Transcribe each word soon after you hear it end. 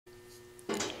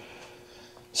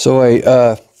So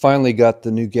I finally got the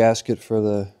new gasket for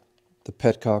the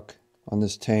petcock on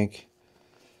this tank.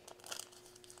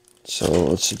 So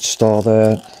let's install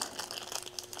that.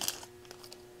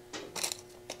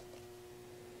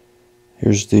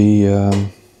 Here's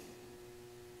the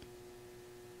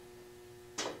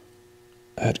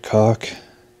petcock.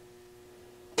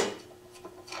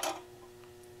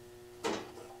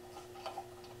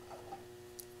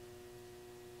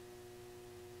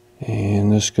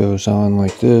 And this goes on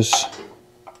like this.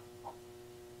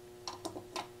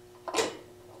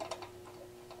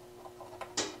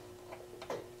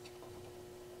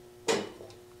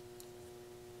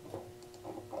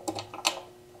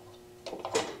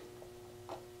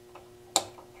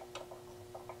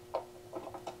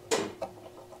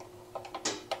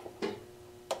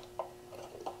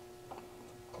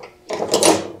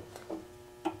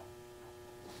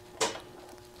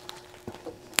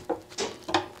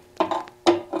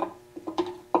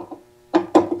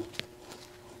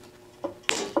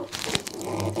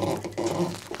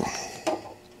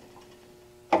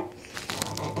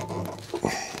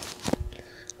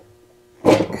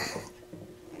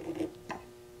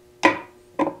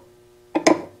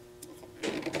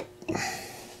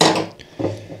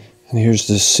 And here's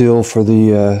the seal for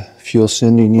the fuel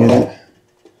sending unit.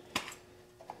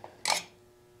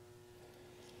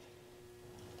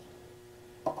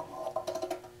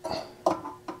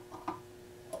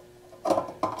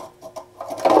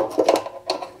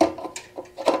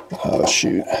 Oh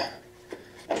shoot.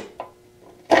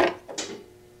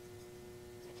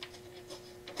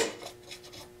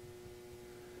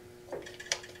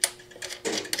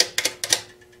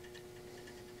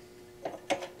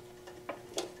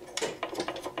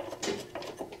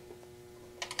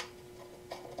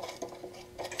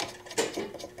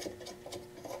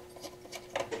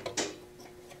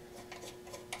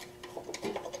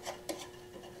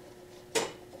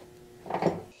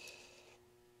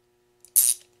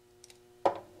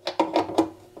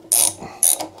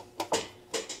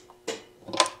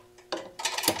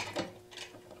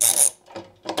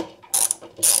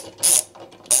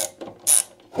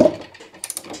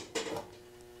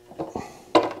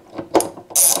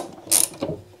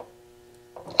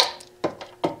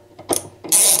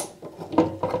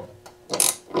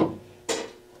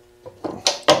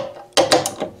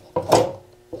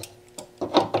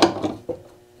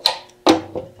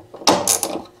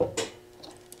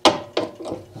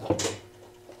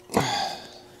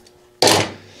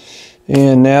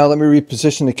 And now let me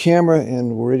reposition the camera,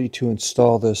 and we're ready to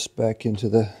install this back into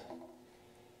the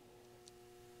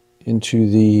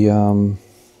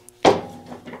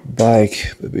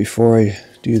bike. But before I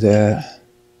do that,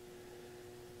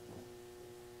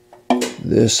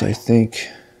 this I think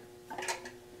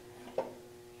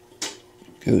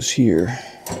goes here.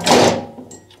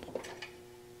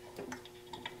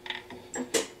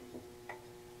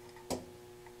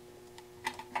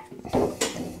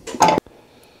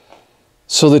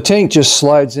 So the tank just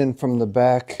slides in from the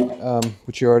back,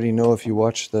 which you already know if you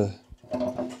watched the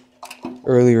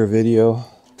earlier video.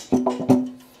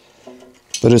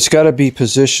 But it's got to be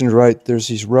positioned right. There's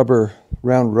these round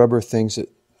rubber things that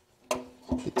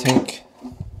the tank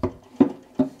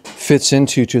fits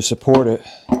into to support it.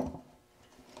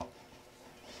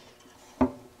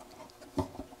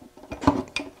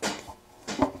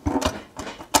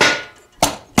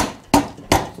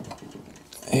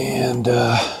 And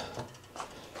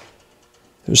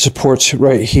there's supports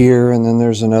right here, and then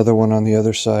there's another one on the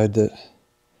other side that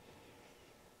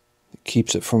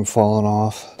keeps it from falling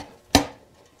off.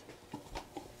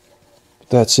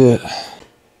 That's it.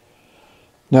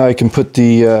 Now I can put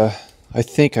the, I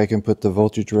think I can put the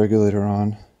voltage regulator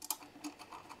on.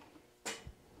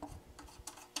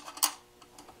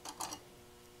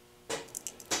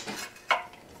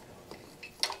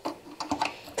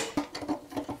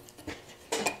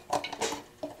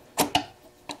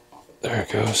 There it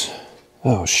goes.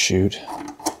 Oh shoot.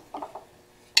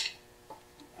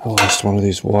 I lost one of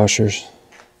these washers.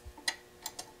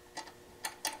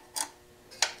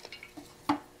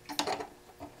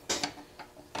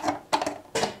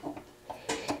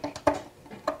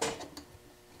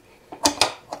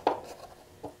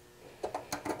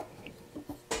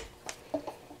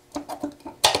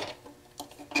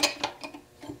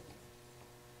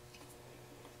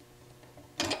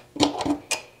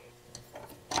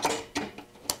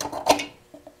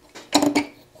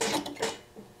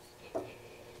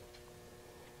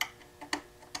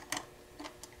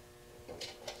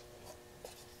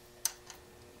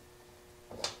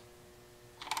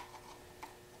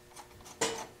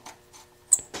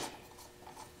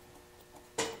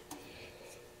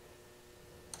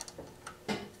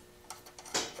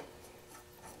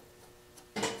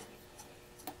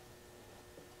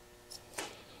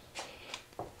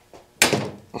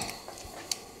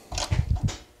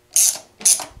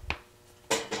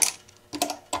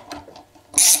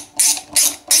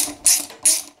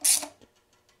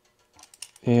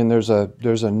 And there's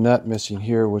a nut missing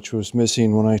here, which was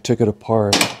missing when I took it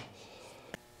apart.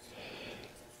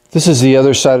 This is the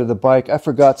other side of the bike. I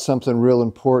forgot something real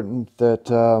important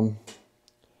that I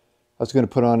was going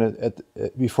to put on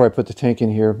it before I put the tank in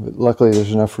here, but luckily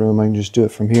there's enough room. I can just do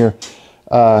it from here.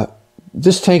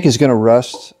 This tank is going to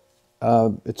rust.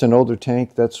 It's an older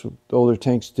tank. That's what older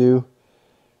tanks do.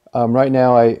 Right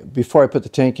now, before I put the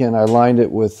tank in, I lined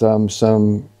it with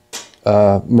some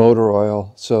motor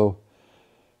oil, so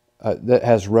that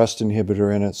has rust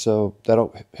inhibitor in it, so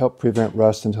that'll help prevent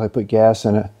rust until I put gas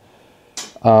in it.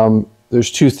 There's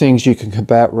two things you can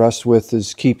combat rust with: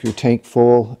 is keep your tank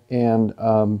full, and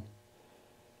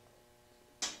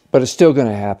but it's still going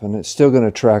to happen. It's still going to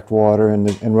attract water,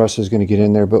 and rust is going to get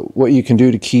in there. But what you can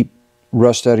do to keep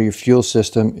rust out of your fuel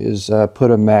system is put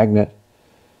a magnet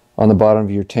on the bottom of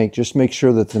your tank. Just make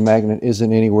sure that the magnet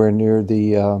isn't anywhere near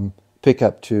the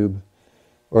pickup tube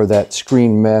or that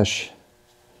screen mesh.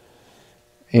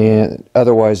 And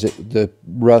otherwise, the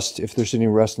rust, if there's any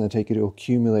rust in the tank, it'll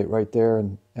accumulate right there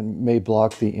and may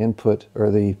block the input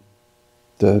or the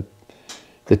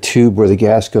tube where the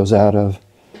gas goes out of.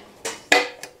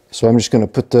 So I'm just going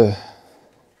to put the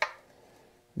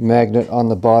magnet on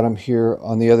the bottom here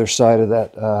on the other side of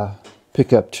that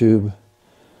pickup tube,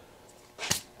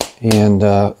 and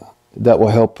that will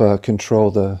help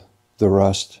control the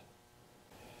rust.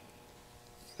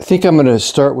 I think I'm going to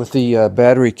start with the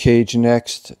battery cage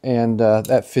next, and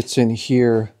that fits in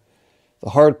here. The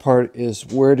hard part is,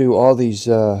 where do all these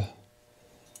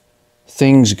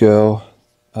things go?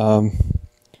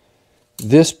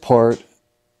 This part,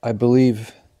 I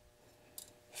believe,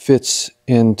 fits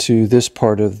into this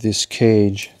part of this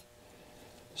cage,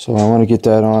 so I want to get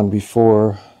that on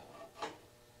before.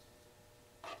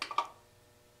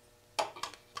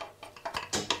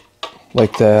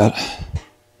 Like that.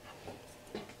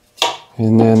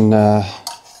 And then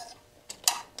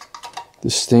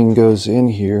this thing goes in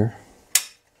here.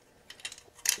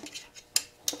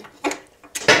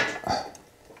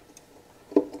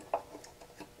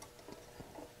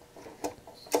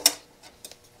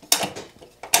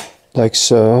 Like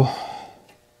so.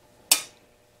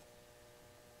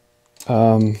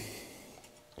 And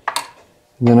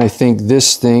then I think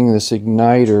this thing, this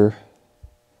igniter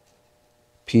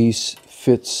piece,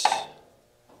 fits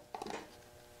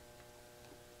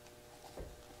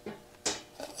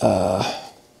I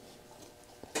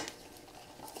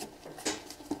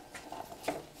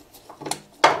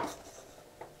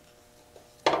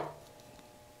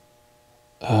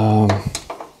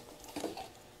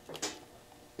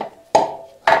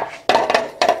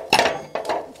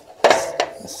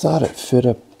thought it fit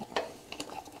up.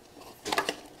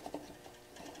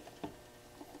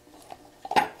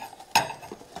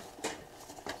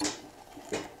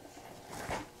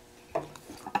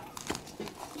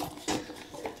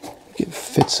 It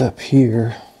fits up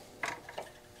here.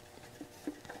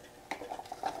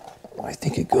 I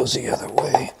think it goes the other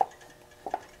way.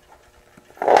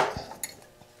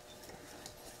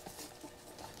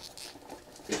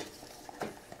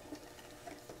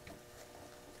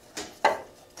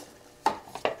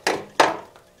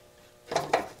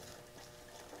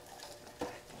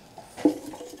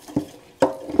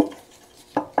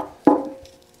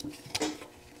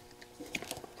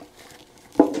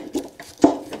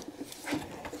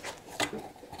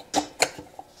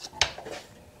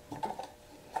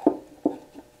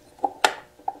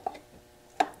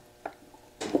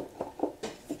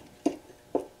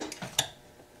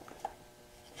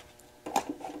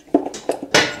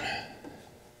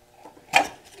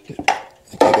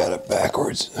 I got it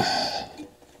backwards.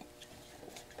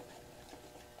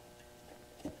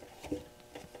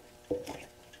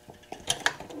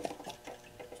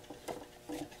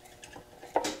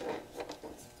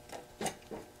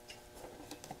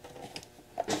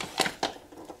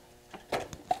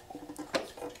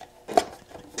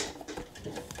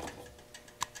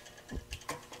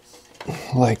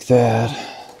 Like that.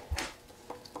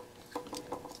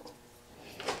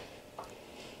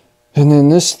 And then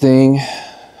this thing,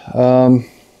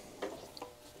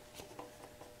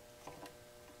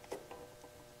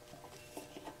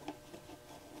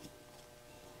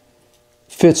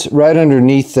 fits right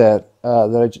underneath that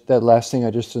that last thing I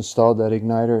just installed, that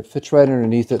igniter. It fits right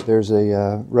underneath it. There's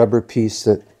a rubber piece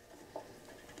that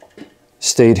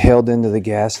stayed held into the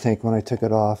gas tank when I took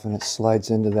it off, and it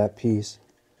slides into that piece.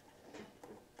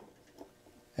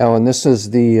 Oh, and this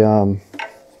is the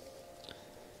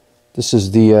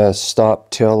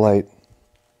stop taillight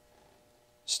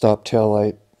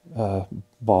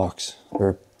box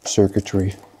or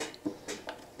circuitry.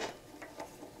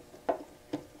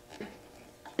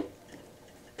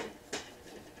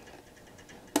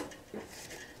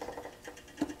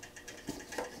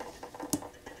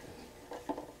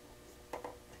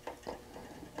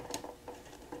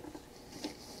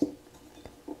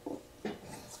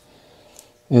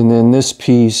 And then this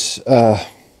piece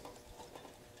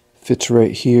fits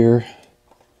right here.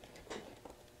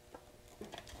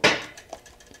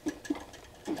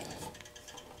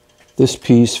 This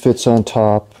piece fits on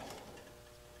top.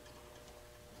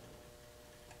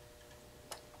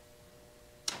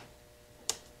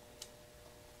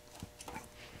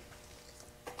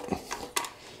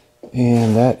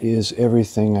 And that is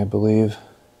everything, I believe.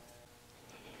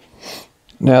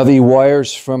 Now the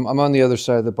wires from, I'm on the other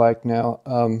side of the bike now.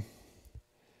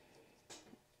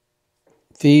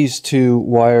 These two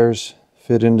wires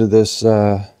fit into this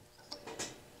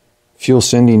fuel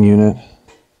sending unit.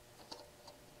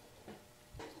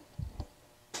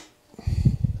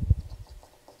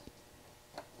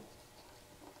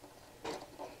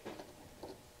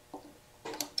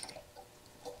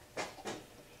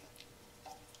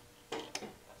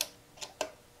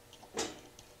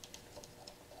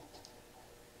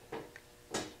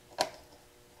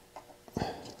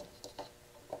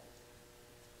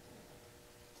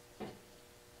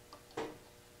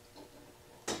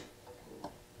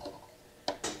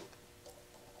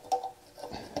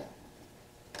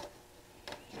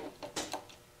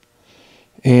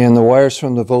 And the wires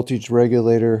from the voltage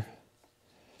regulator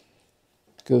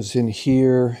goes in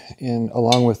here, and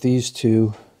along with these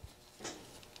two.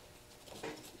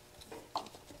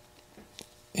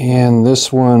 And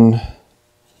this one,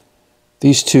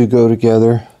 these two go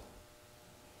together.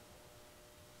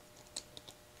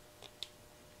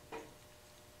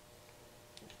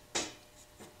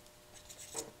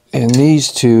 And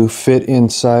these two fit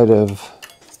inside of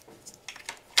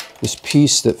this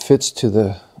piece that fits to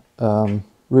the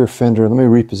rear fender. Let me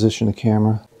reposition the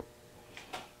camera.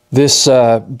 This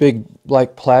big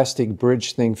like plastic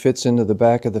bridge thing fits into the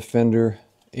back of the fender,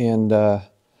 and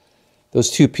those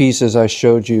two pieces I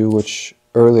showed you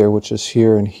earlier, which is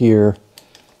here and here,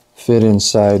 fit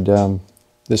inside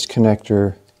this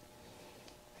connector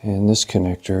and this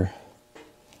connector,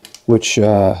 which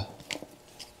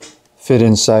fit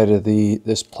inside of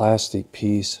this plastic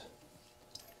piece.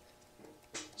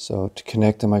 So to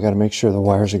connect them, I got to make sure the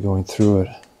wires are going through it.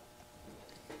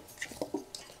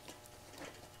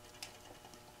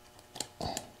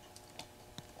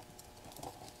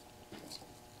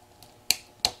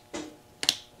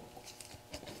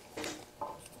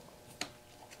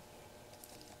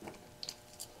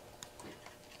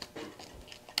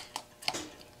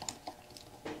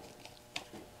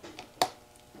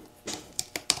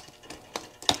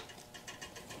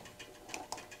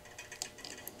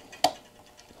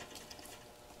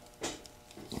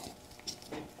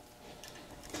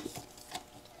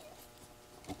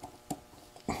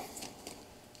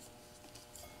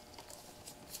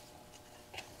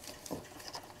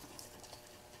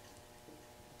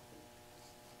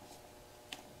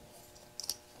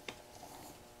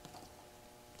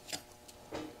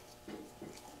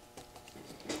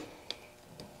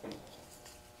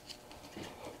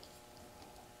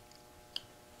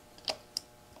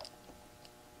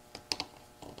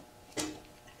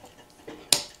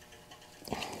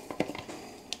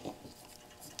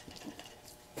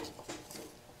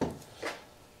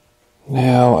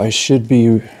 Now I should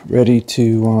be ready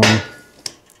to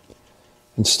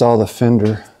install the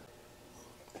fender.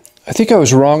 I think I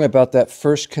was wrong about the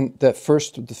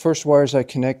first wires I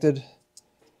connected.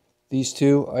 These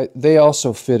two, they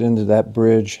also fit into that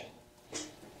bridge,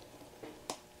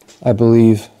 I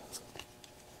believe.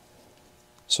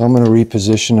 So I'm going to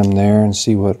reposition them there and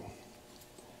see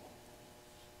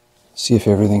if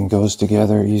everything goes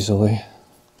together easily.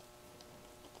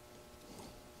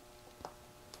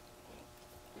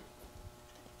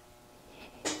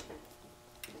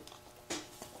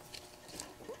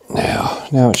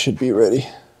 Now it should be ready.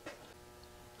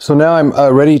 So now I'm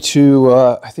ready to,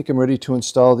 I think I'm ready to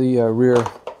install the rear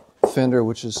fender,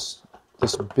 which is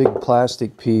this big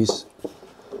plastic piece.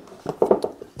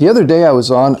 The other day I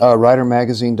was on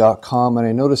ridermagazine.com, and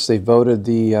I noticed they voted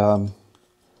the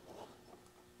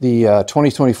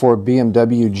 2024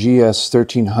 BMW GS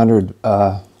 1300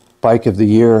 bike of the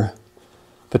year.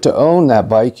 But to own that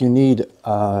bike, you need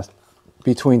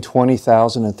between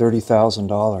 $20,000 and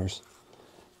 $30,000,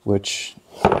 which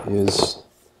is,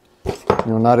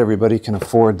 not everybody can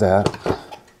afford that.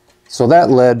 So that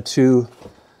led to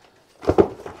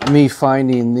me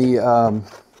finding the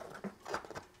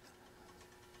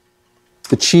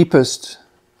cheapest,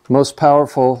 most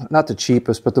powerful, not the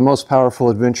cheapest, but the most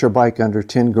powerful adventure bike under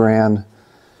 10 grand.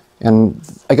 And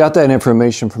I got that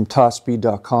information from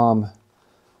tospeed.com,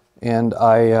 and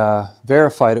I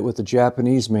verified it with the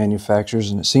Japanese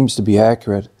manufacturers, and it seems to be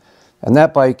accurate. And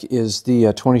that bike is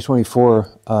the 2024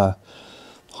 Honda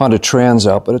Honda Trans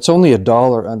out, but it's only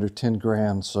 $1 under 10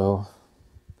 grand, so,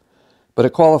 but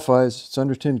it qualifies, it's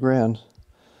under 10 grand.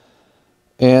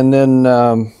 And then,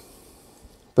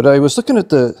 but I was looking at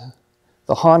the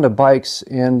Honda bikes,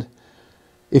 and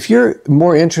if you're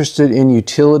more interested in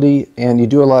utility and you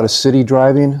do a lot of city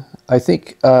driving, I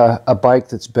think a bike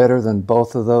that's better than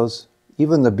both of those,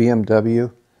 even the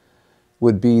BMW,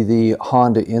 would be the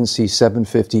Honda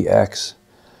NC750X.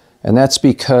 And that's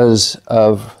because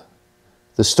of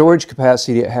the storage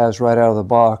capacity it has right out of the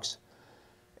box,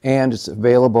 and it's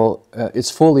available, it's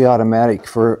fully automatic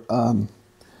for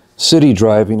city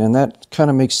driving, and that kind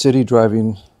of makes city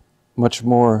driving much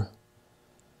more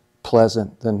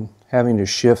pleasant than having to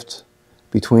shift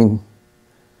between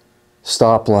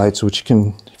stoplights, which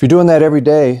can, if you're doing that every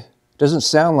day, doesn't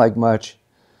sound like much,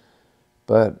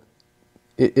 but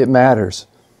it matters.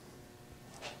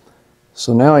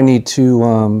 So now I need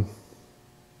to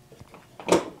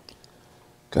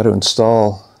got to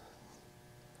install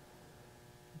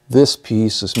this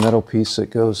piece, this metal piece that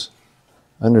goes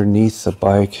underneath the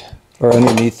bike, or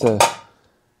underneath the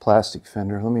plastic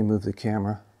fender. Let me move the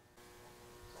camera.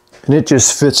 And it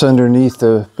just fits underneath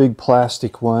the big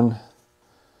plastic one,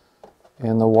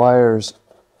 and the wires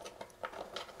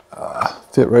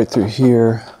fit right through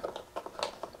here.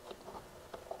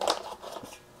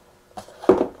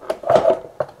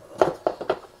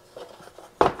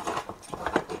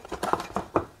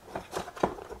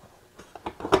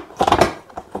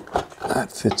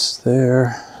 That fits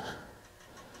there.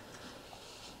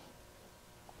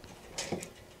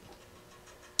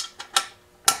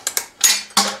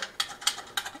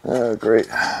 Oh, great.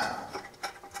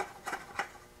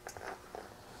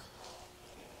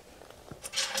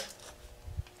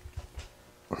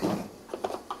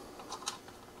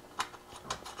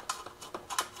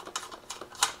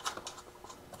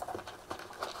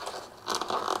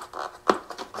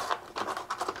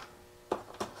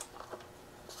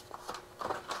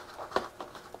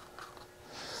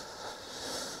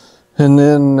 And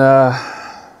then, I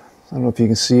don't know if you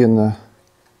can see in the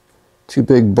two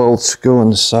big bolts go on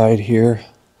the side here.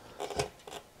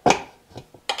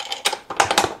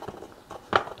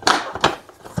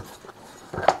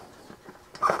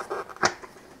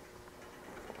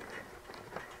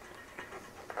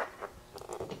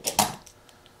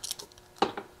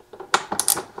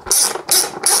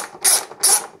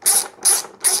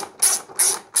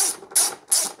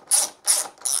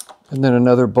 And then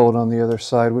another bolt on the other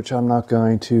side, which I'm not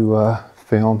going to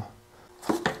film.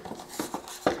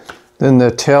 Then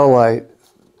the tail light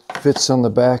fits on the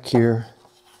back here,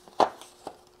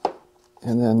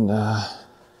 and then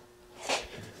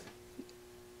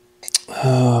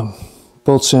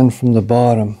bolts in from the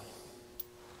bottom,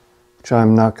 which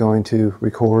I'm not going to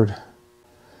record.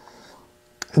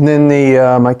 And then the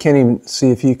I can't even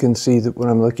see if you can see what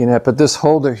I'm looking at, but this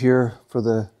holder here for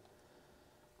the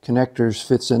connectors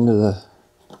fits into the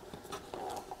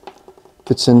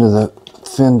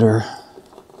fender.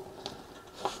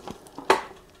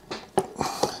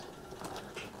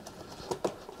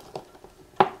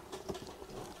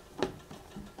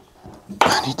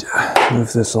 I need to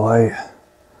move this light.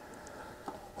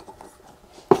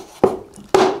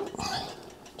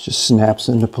 Just snaps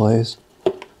into place.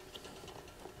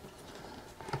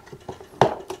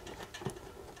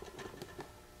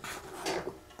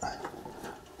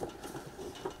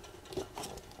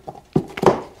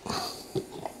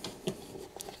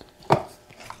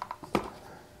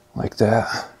 Like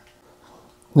that.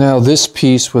 Now this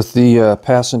piece with the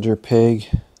passenger peg,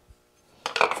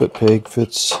 foot peg,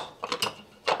 fits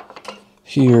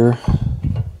here.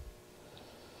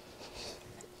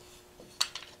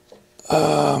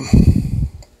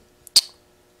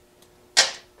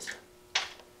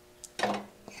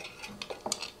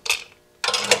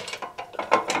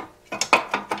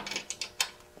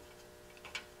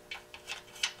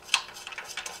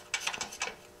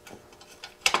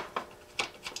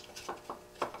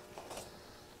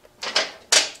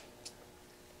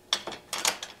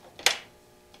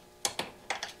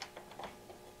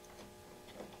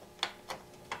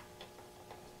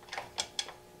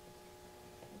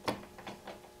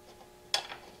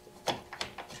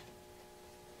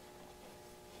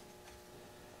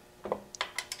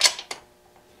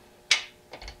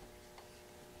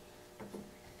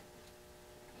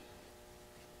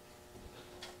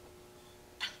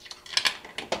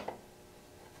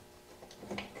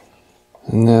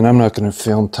 And then I'm not going to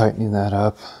film tightening that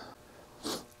up.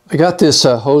 I got this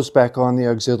hose back on the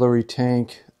auxiliary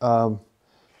tank. There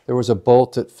was a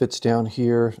bolt that fits down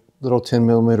here, little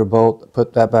 10mm bolt,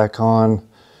 put that back on.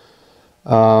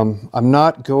 I'm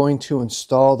not going to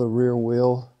install the rear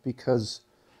wheel because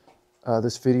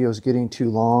This video is getting too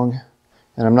long,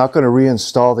 and I'm not going to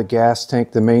reinstall the gas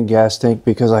tank, the main gas tank,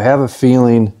 because I have a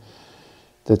feeling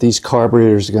that these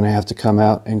carburetors are going to have to come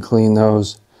out and clean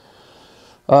those.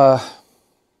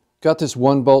 Got this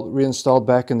one bolt reinstalled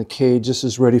back in the cage. This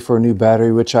is ready for a new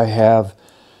battery, which I have.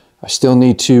 I still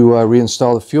need to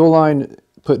reinstall the fuel line,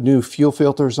 put new fuel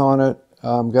filters on it.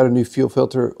 Got a new fuel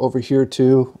filter over here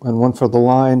too, and one for the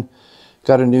line.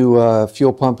 Got a new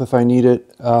fuel pump if I need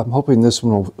it. I'm hoping this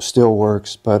one still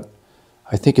works, but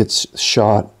I think it's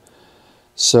shot.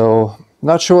 So,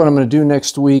 not sure what I'm going to do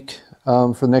next week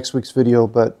for next week's video,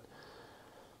 but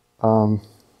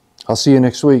I'll see you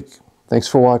next week. Thanks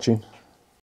for watching.